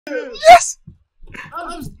Yes!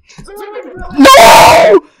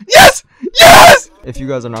 No! Yes! Yes! If you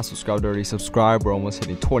guys are not subscribed already, subscribe. We're almost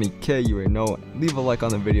hitting 20K. You already know. Leave a like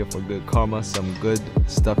on the video for good karma. Some good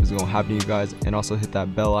stuff is gonna happen to you guys. And also hit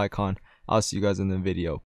that bell icon. I'll see you guys in the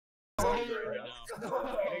video.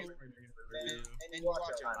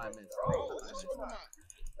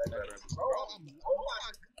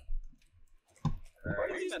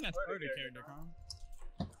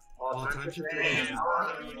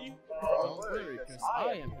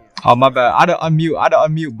 Oh my bad. I don't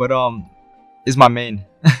unmute, but it's my main.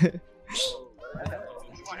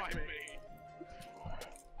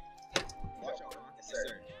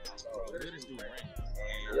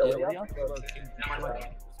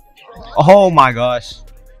 Oh my gosh.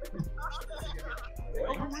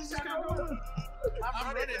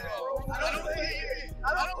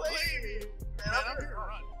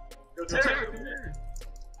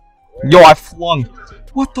 Yo, I flung.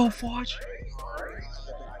 What the fudge?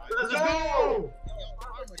 Let's go!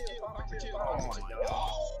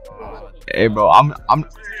 Hey, bro, I'm.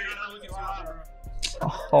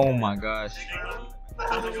 Oh my gosh.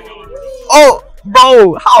 Oh,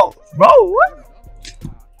 bro, how, bro? What?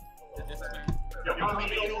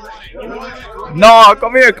 No,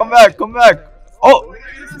 come here, come back. Oh,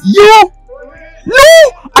 yo, no!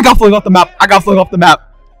 I got flung off the map.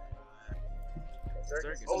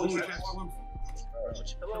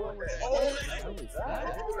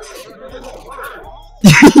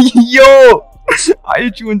 Yo, I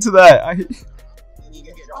hit you into that.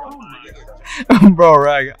 Bro,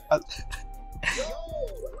 Rag.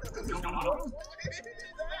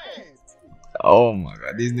 Oh my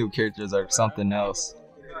god, these new characters are something else.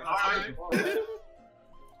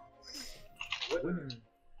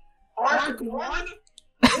 Arc 1?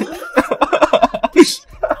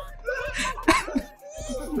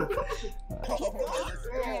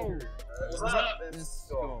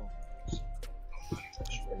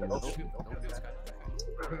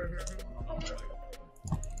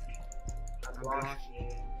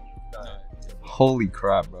 Holy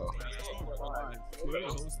crap, bro.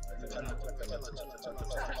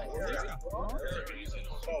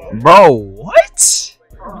 Bro, what?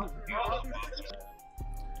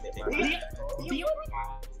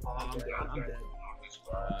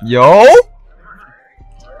 Yo?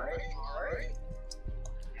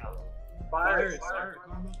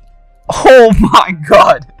 Oh my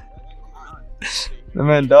god. The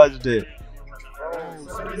man dodged it.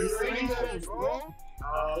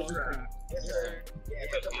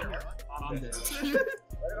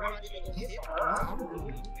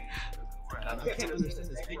 I can't understand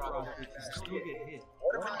this big rock still get hit.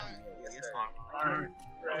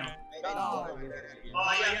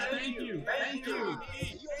 Oh yeah, thank you.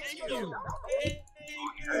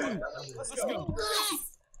 Let's go.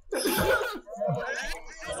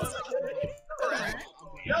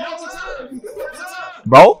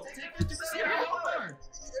 Bro?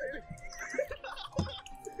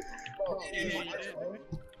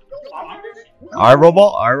 Alright,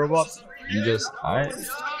 Roblox. You just, alright.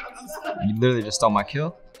 You literally just stole my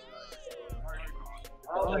kill.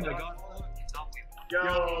 Oh my god. Yo,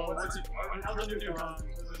 what's it? How'd you do?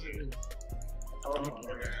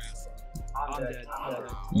 I'm dead.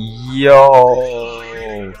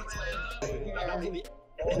 Yo.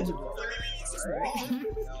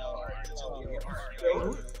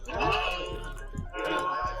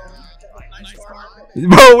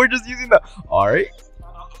 Bro, we're just using the. Alright.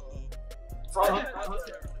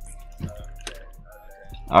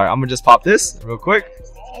 Alright, I'm gonna just pop this real quick.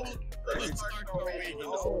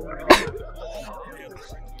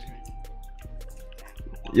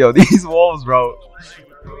 Yo, these wolves, bro.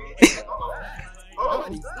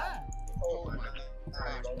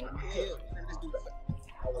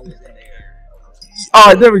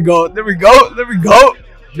 Oh, there we go.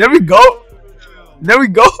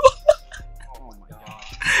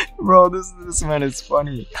 Bro, this man is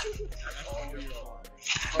funny.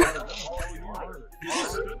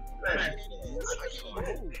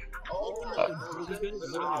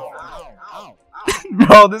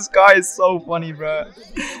 Bro, this guy is so funny, bro.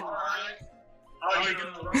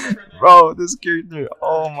 Bro, this character.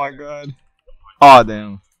 Oh my god. Oh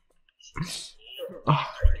damn.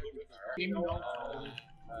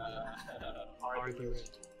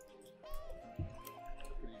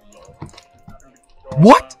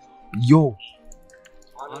 What? Yo.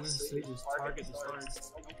 Honestly, just target the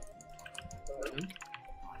stars.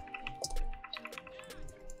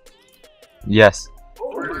 Yes.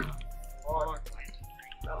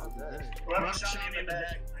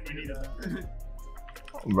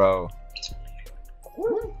 Bro.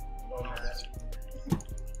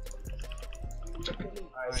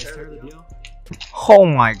 Alright, share the deal. Oh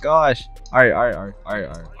my gosh. Alright.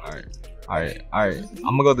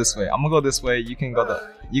 I'm gonna go this way. You can go the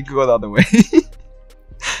other way.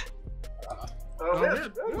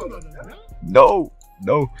 No.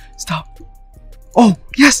 Stop. Oh,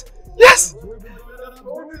 yes. Yes.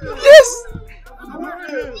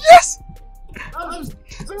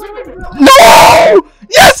 No.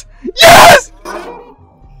 Yes.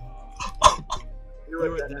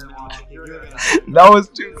 That was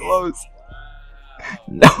too close.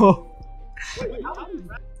 No.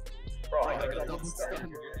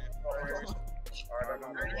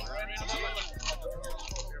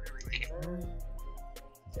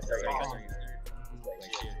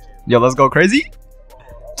 Yo, let's go crazy.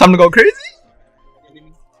 Time to go crazy.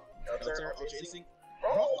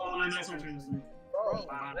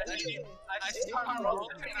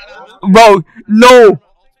 Bro, no.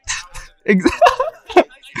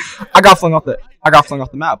 I got flung off the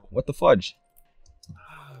map. What the fudge?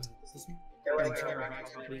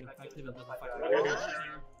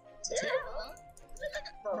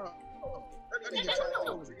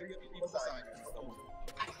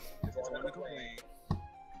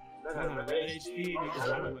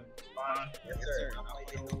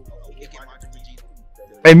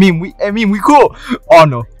 I mean we cool. Oh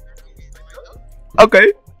no.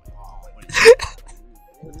 Okay.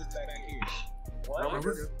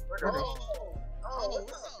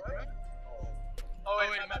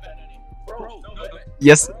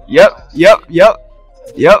 Yes. Yep.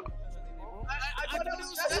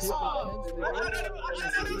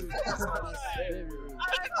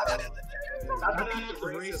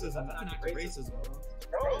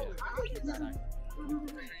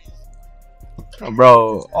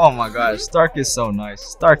 Bro, oh my gosh, Stark is so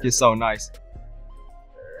nice.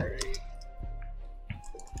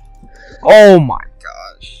 Oh my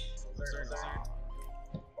gosh.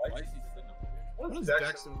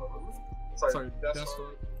 Sorry,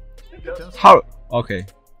 How? Okay,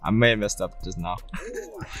 I may have messed up just now.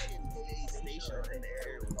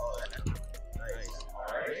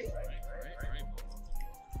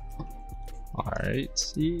 Alright,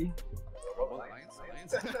 see.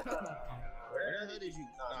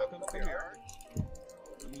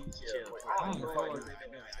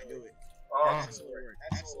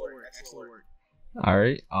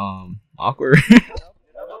 Alright, awkward.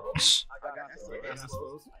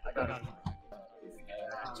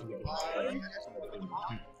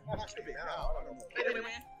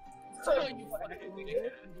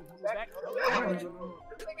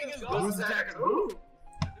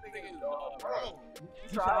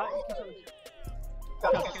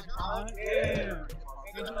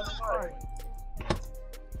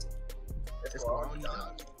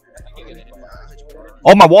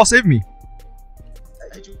 Oh, my wall saved me.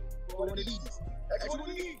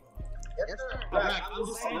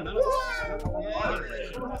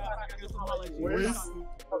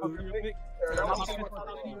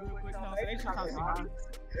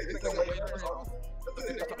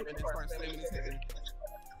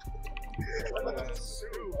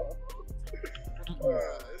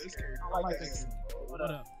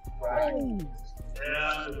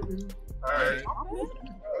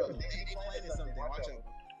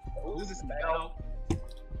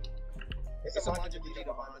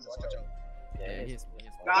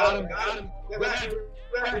 Got him.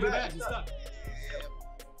 He's stuck.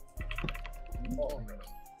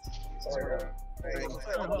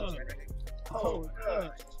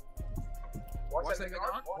 Watch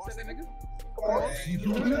that nigga. Come on.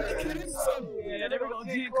 Yeah, there we go. G,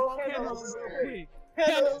 come on, candles.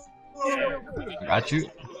 Got you.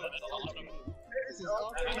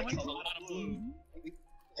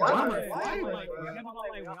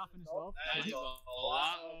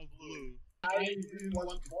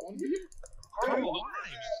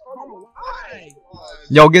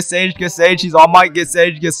 Yo, get Sage. He's all might. Get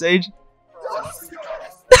Sage.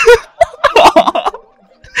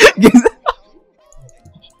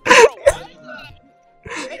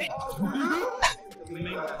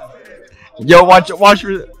 Yo, watch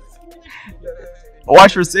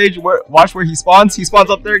for Sage. Watch where he spawns. He spawns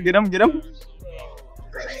up there. Get him. Get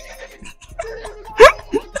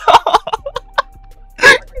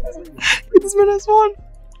this man has spawn.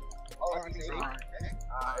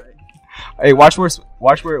 Hey, watch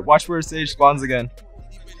where Sage spawns again.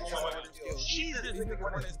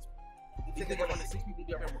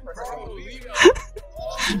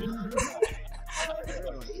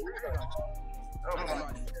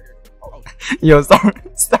 Yo,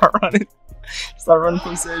 start running. Start running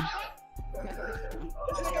from Sage.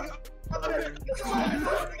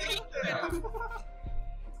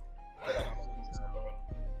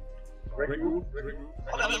 Ragoozer.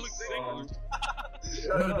 That looks sick.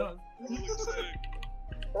 No, no. That looks sick.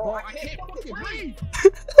 Bro, I can't fucking breathe.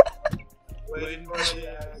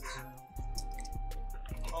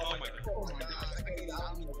 Oh my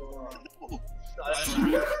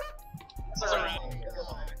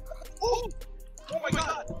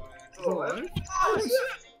god. Oh my god. Oh shit.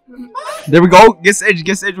 There we go. Gets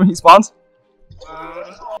edge when he spawns.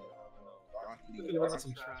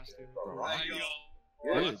 Some trash, dude.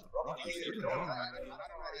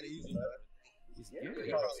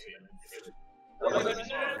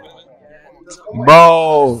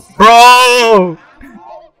 Bro.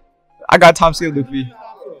 I got time skip Luffy.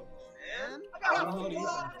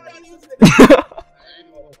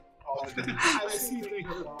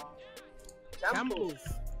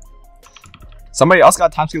 Somebody else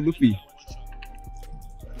got time skip Luffy.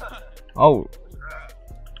 Oh.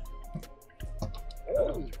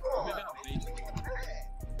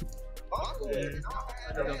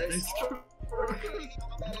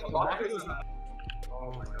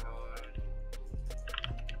 Oh my god.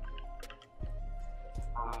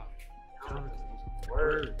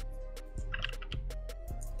 Word.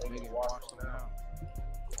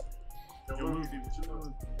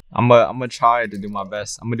 I'm gonna try to do my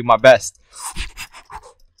best. I'm gonna do my best.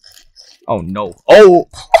 Oh no. Oh.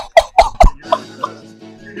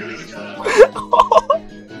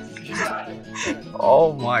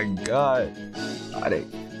 Oh my god. Got it.